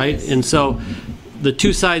independent, right? Yes. And so the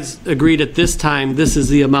two sides agreed at this time, this is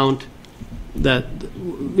the amount that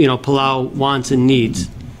Palau wants and needs.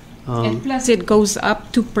 And plus it goes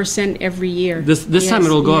up 2% every year. This time it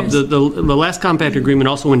will go up. The last compact agreement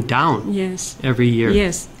also went down every year.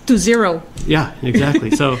 Yes, to zero. Yeah,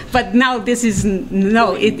 exactly. So, but now this is,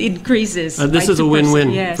 it increases. This is a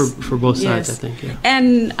win-win for both sides, I think. Yeah.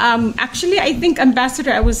 And actually, I think,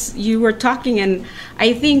 Ambassador, you were talking, and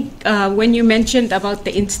I think when you mentioned about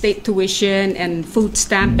the in-state tuition and food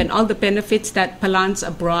stamp and all the benefits that Palauans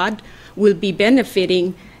abroad will be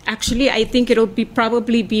benefiting, actually, I think it'll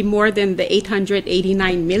probably be more than the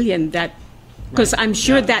 889 million because I'm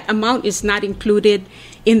sure that amount is not included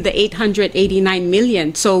in the 889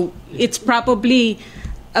 million. So it's probably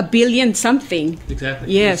 $1 billion something.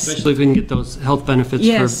 Exactly. Yes. Especially if we can get those health benefits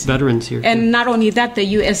for veterans here. And not only that,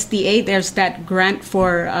 the USDA, there's that grant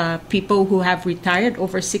for people who have retired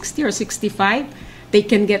over 60 or 65. They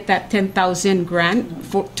can get that 10,000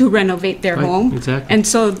 grant to renovate their home. Exactly. And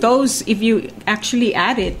so those, if you actually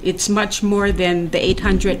add it, it's much more than the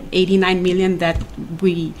 889 million that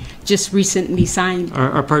we just recently signed.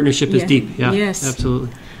 Our partnership is deep. Yeah, yes.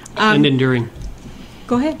 Absolutely. And enduring.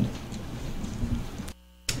 Go ahead.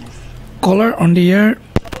 Caller on the air.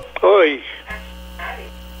 Oi.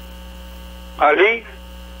 Ali?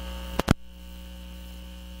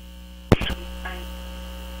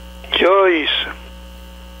 Joyce.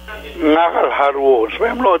 Nakal harwo.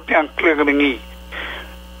 Swem lo tiang klingi.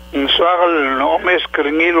 Swagel no mes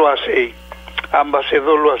klingi lo ase.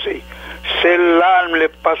 Ambassador lo ase. Selan le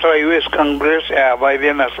pasa US Congress vai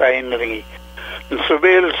bien asa ringi.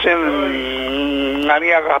 Subel sen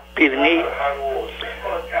ngania kapirni.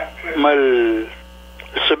 Mal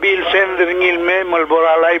Sabil sen ringi me mal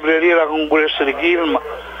bora library la Congress ringi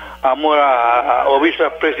amora obisa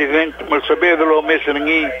president mal sabe de lo mes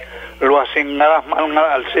ringi lo hacen nada mal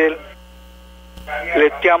al ser. Le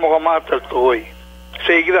chiamo come toi.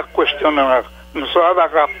 Seguida questione non so da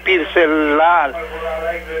capirse la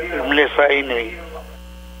le faini.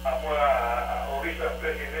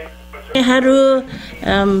 Haru,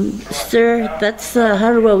 sir, that's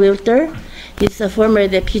Haru Wilter. He's a former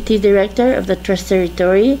deputy director of the Trust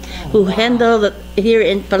Territory who handled it here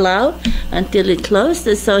in Palau until it closed.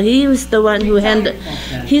 So he was the one who handled.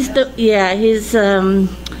 He's retired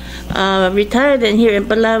and here in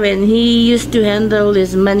Palau, and he used to handle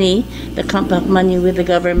his money, the compact money, with the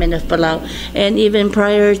government of Palau. And even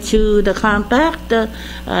prior to the compact,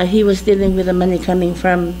 he was dealing with the money coming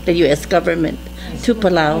from the U.S. government to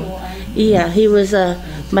Palau. Yeah, he was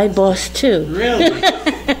my boss too. Really? Wow.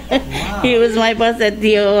 He was my boss at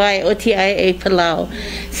DOI OTIA Palau.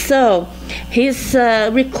 So his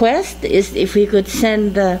request is if we could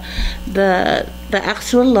send the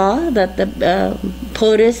actual law that the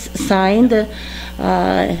POTUS signed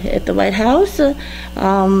at the White House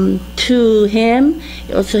to him.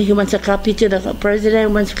 Also, he wants a copy to the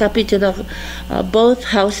president, wants a copy to the both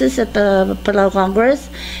houses at the Palau Congress,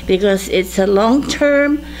 because it's a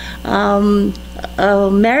long-term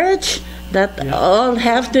marriage that all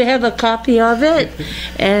have to have a copy of it,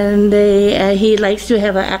 and he likes to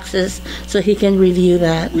have access so he can review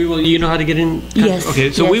that. We will. You know how to get in? Yes.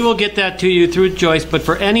 Okay, so yes. we will get that to you through Joyce. But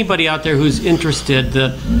for anybody out there who's interested,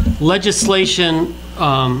 the legislation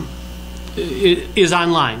is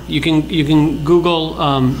online. You can Google.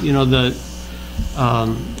 You know the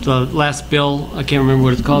last bill. I can't remember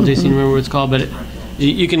what it's called. Jason, you remember what it's called? But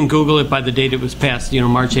you can Google it by the date it was passed. You know,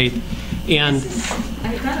 March 8th. And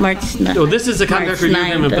March 9th. So this is a contract review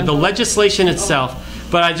agreement, but the legislation itself.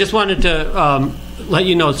 But I just wanted to let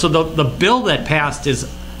you know. So the bill that passed is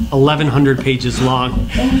 1,100 pages long.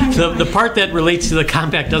 The part that relates to the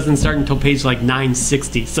compact doesn't start until page like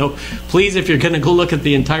 960. So please, if you're going to go look at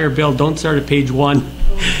the entire bill, don't start at page 1,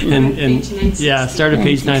 and yeah, start at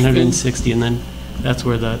page 960, and then that's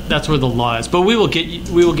where the law is. But we will get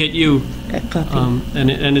you a copy.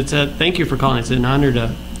 And it's thank you for calling. It's an honor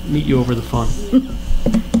to meet you over the phone.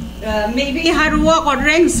 Maybe Haruok or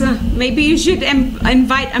Rengs, maybe you should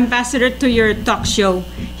invite Ambassador to your talk show.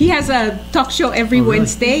 He has a talk show every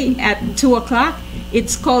Wednesday at 2 o'clock.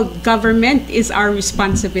 It's called Government is Our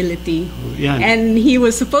Responsibility. Yeah. And he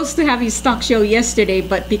was supposed to have his talk show yesterday,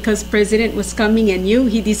 but because President was coming and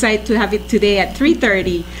he decided to have it today at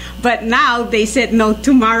 3:30. But now they said no,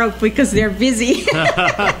 tomorrow, because they're busy.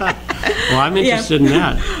 Well, I'm interested in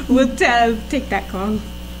that. We'll take that call.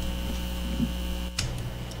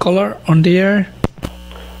 Caller on the air.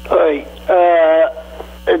 Hi,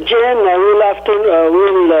 Jen, good afternoon.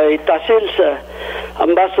 Will Tasils,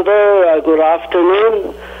 Ambassador, good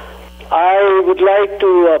afternoon. I would like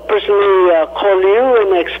to personally call you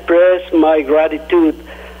and express my gratitude.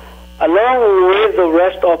 Along with the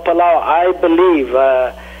rest of Palau, I believe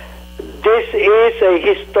this is a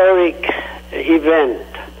historic event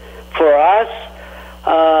for us.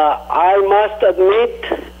 I must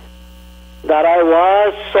admit that I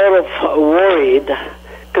was sort of worried,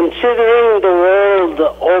 considering the world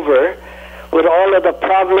over, with all of the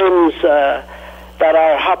problems that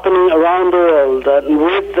are happening around the world,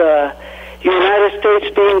 with the United States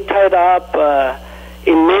being tied up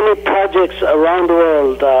in many projects around the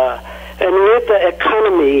world, and with the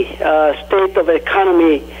economy, state of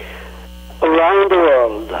economy around the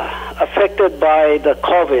world affected by the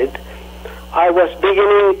COVID, I was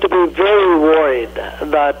beginning to be very worried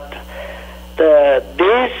that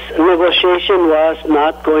this negotiation was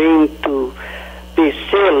not going to be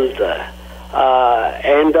sealed,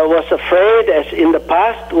 and I was afraid, as in the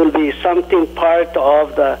past, will be something part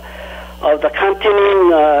of the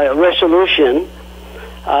continuing resolution.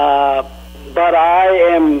 But I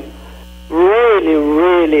am really,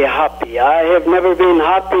 really happy. I have never been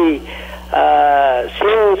happy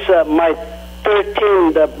since my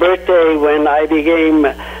 13th birthday, when I became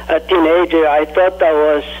a teenager. I thought that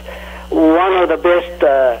was one of the best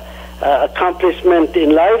accomplishment in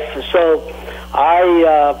life. So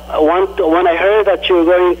when I heard that you were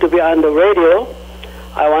going to be on the radio,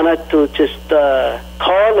 I wanted to just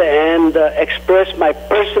call and express my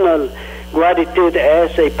personal gratitude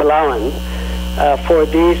as a Palauan for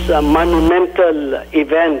this monumental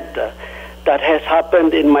event that has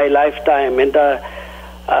happened in my lifetime. And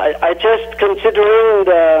I just,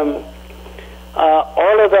 considering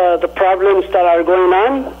all of the problems that are going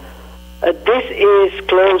on, this is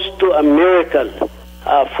close to a miracle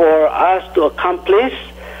for us to accomplish,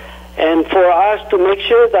 and for us to make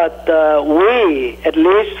sure that we, at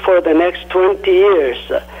least for the next 20 years,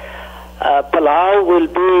 Palau will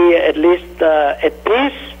be at least at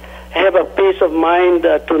peace, have a peace of mind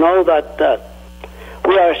to know that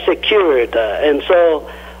we are secured. And so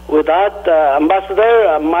with that,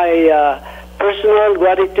 Ambassador, my personal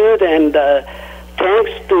gratitude and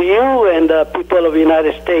thanks to you and the people of the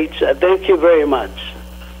United States. Thank you very much.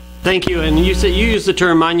 Thank you. And you used the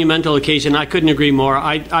term monumental occasion. I couldn't agree more.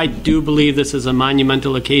 I do believe this is a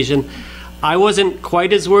monumental occasion. I wasn't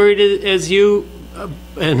quite as worried as you,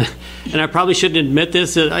 and I probably shouldn't admit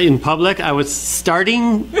this in public. I was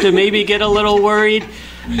starting to maybe get a little worried.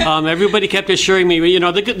 Everybody kept assuring me, you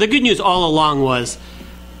know, the good news all along was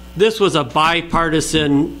this was a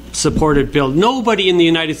bipartisan supported bill. Nobody in the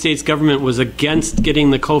United States government was against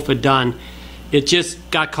getting the Cofa done. It just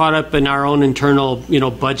got caught up in our own internal, you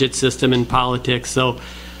know, budget system and politics. So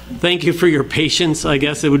thank you for your patience, I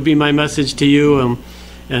guess it would be my message to you.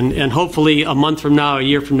 And hopefully a month from now, a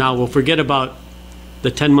year from now, we'll forget about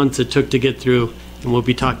the 10 months it took to get through, and we'll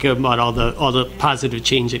be talking about all the positive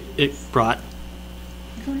change it brought.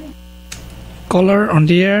 Caller on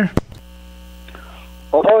the air.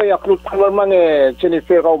 Oy, aklut man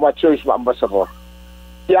Jennifer ma choice ba ambassador.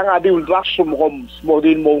 Yang adi ulras sumkom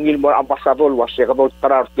smodin mongil mo ambassador was ya kabot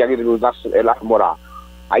tarar tiang ul ulras elah mora.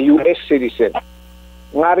 a US citizen.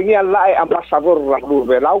 Ngaring yan la ay ambassador Raul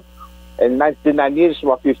Palau, and 99 years,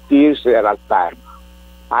 50 years at time.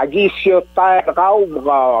 Agi siyo tayo kau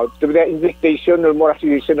mga invitation ng mga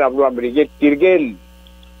citizen ng Amerika tirgel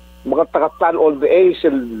mga takatan all the age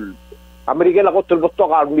Amerika ako tulboto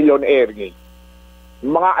ka millionaire ngi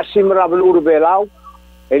mga asim Raul Palau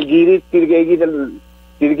el giri tirgel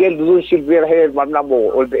dun silver hair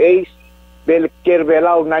manamo all the age bel care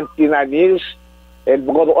Palau 99 years el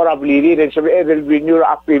mga ora bliri den sabi el renew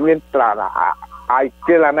agreement trana ay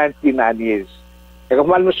tela 99 years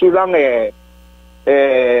kamal musulang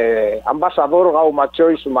ambassador kau ma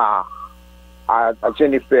choice ma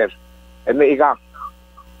Jennifer may ika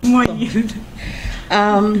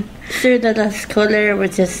sir, the last caller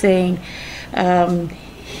was just saying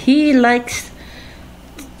he likes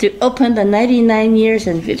to open the 99 years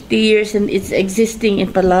and 50 years and it's existing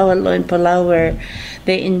in Palau alone, in Palau where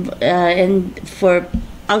they and for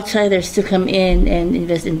outsiders to come in and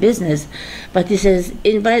invest in business. But he says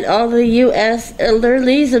invite all the U.S.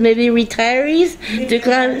 elderlies and maybe retirees to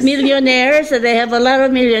come, millionaires. So they have a lot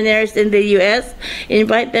of millionaires in the U.S.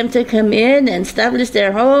 Invite them to come in and establish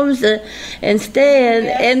their homes and stay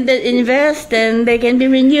and invest, and they can be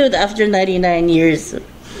renewed after 99 years.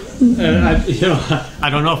 I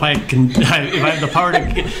don't know if I have the power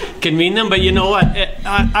to convene them, but you know what?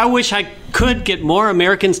 I wish I could get more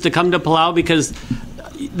Americans to come to Palau because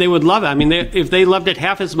they would love it. I mean, if they loved it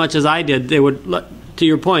half as much as I did, they would, to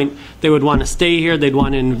your point, they would want to stay here, they'd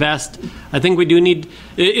want to invest. I think we do need,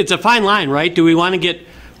 it's a fine line, right? Do we want to get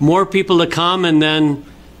more people to come and then,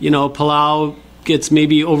 Palau gets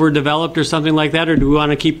maybe overdeveloped or something like that, or do we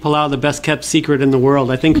want to keep Palau the best kept secret in the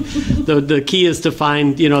world? I think the key is to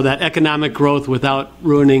find, that economic growth without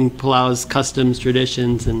ruining Palau's customs,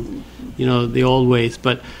 traditions, and, the old ways.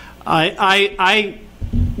 But I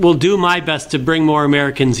will do my best to bring more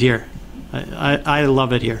Americans here. I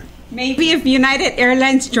love it here. Maybe if United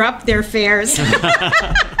Airlines drop their fares,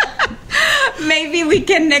 maybe we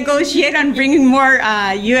can negotiate on bringing more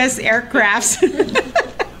U.S. aircrafts.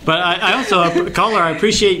 But I also, caller, I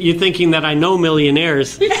appreciate you thinking that I know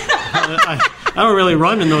millionaires. I don't really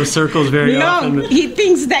run in those circles very often. No, he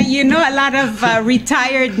thinks that you know a lot of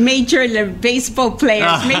retired Major League Baseball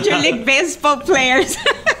players, Major League Baseball players.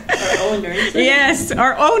 Owners. Yes,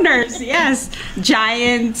 or owners, yes.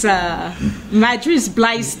 Giants, Madras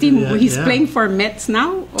Bly's team. Yeah, he's playing for Mets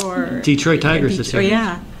now? Or Detroit Tigers this year.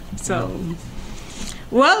 Yeah. So,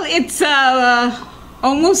 well, it's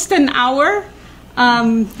almost an hour.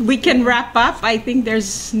 We can wrap up. I think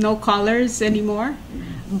there's no callers anymore.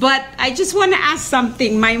 But I just want to ask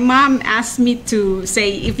something. My mom asked me to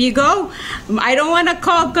say, if you go, I don't want to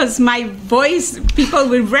call because my voice, people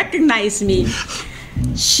will recognize me.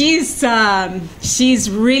 She's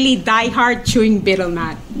really diehard chewing betel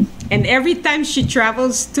nut, and every time she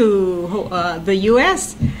travels to the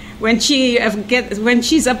U.S., when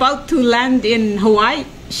she's about to land in Hawaii,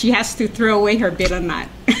 she has to throw away her betel nut.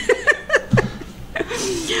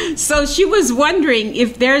 So she was wondering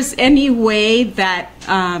if there's any way that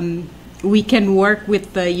we can work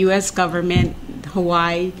with the U.S. government,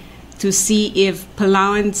 Hawaii, to see if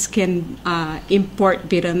Palauans can import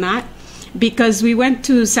betel nut. Because we went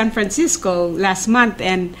to San Francisco last month,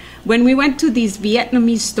 and when we went to these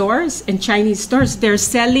Vietnamese stores and Chinese stores, they're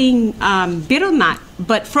selling betel nut,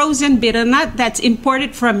 but frozen betel nut that's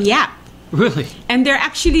imported from Yap. Really? And they're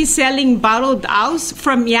actually selling bottled ounce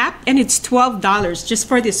from Yap, and it's $12 just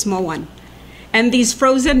for this small one. And these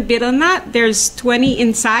frozen betel nut, there's 20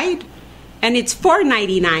 inside, and it's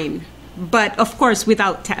 $4.99, but of course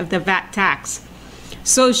without the VAT tax.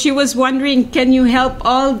 So she was wondering, can you help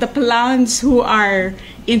all the Palauans who are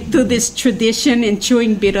into this tradition in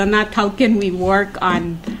chewing betel nut? How can we work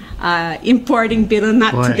on importing betel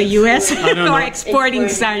nut to the U.S. or exporting?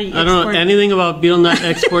 Sorry, I don't know anything about betel nut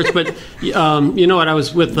exports, but you know what? I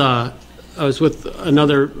was with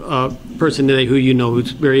another person today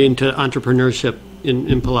who's very into entrepreneurship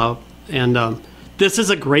in Palau, and this is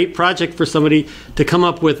a great project for somebody to come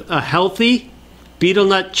up with a healthy betel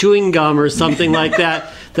nut chewing gum or something like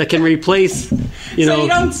that can replace, so you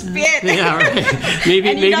don't spit. Yeah, right.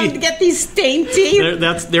 Maybe you don't get these stained teeth.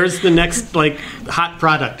 There's the next hot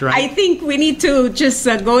product, right? I think we need to just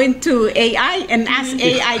go into AI and ask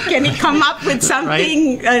AI, can it come up with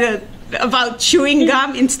something about chewing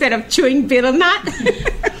gum instead of chewing betel nut?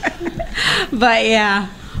 But yeah,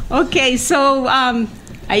 okay. So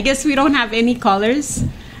I guess we don't have any callers.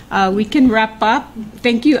 We can wrap up.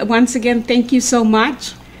 Thank you once again. Thank you so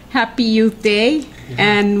much. Happy Youth Day,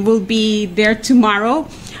 and we'll be there tomorrow.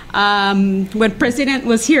 When President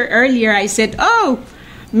was here earlier, I said, "Oh,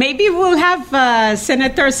 Maybe we'll have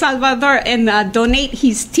Senator Salvador and donate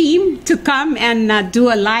his team to come and do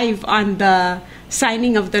a live on the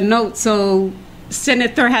signing of the note. So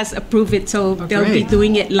Senator has approved it, so they'll be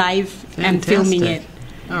doing it live and filming it.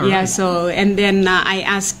 All yeah, right. so, and then I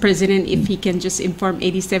asked President if he can just inform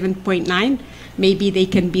 87.9. Maybe they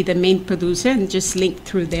can be the main producer and just link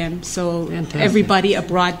through them. So everybody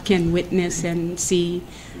abroad can witness and see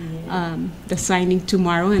the signing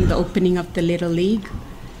tomorrow and the opening of the Little League.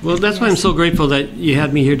 Well, that's why I'm so grateful that you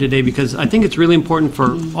had me here today, because I think it's really important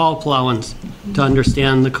for all Palauans to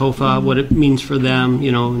understand the Cofa, what it means for them,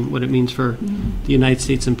 you know, and what it means for the United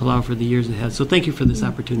States and Palau for the years ahead. So thank you for this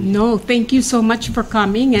opportunity. No, thank you so much for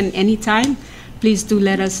coming, and anytime, please do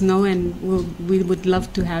let us know, and we would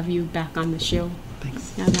love to have you back on the show.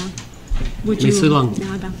 Thanks. Nada. Would you?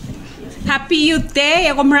 Nada. Happy Youth Day.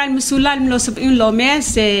 Ako maraming musulan mlo sa yung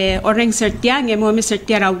lomes oreng sertiang mo me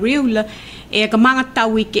sertiara riul kamangat ta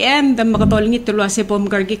weekend makatoling itulo se pom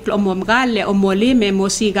gargik omomgale omoli me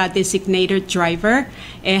mosiga designated driver.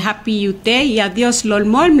 Happy Youth Day. Ya Dios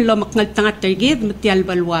lolmol mlo makngal tangat tergid matial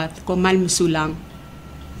balwat ko mal musulang.